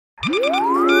Most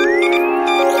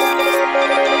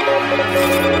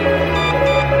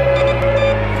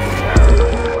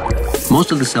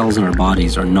of the cells in our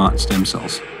bodies are not stem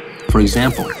cells. For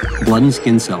example, blood and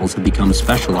skin cells have become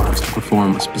specialized to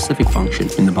perform a specific function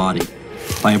in the body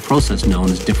by a process known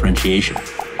as differentiation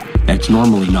that's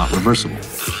normally not reversible.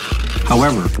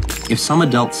 However, if some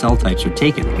adult cell types are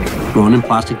taken, grown in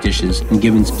plastic dishes, and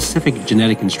given specific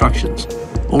genetic instructions,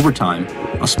 over time,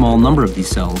 a small number of these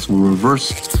cells will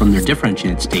reverse from their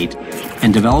differentiated state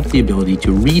and develop the ability to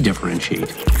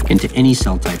redifferentiate into any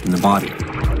cell type in the body.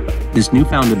 This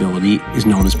newfound ability is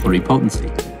known as pluripotency,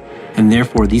 and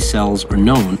therefore these cells are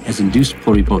known as induced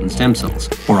pluripotent stem cells,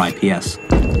 or IPS.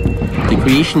 The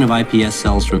creation of IPS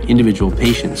cells from individual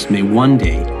patients may one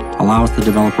day allow us to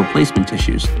develop replacement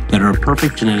tissues that are a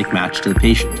perfect genetic match to the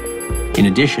patient. In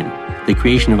addition, the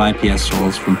creation of IPS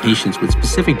cells from patients with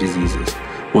specific diseases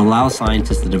will allow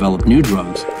scientists to develop new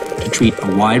drugs to treat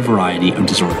a wide variety of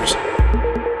disorders.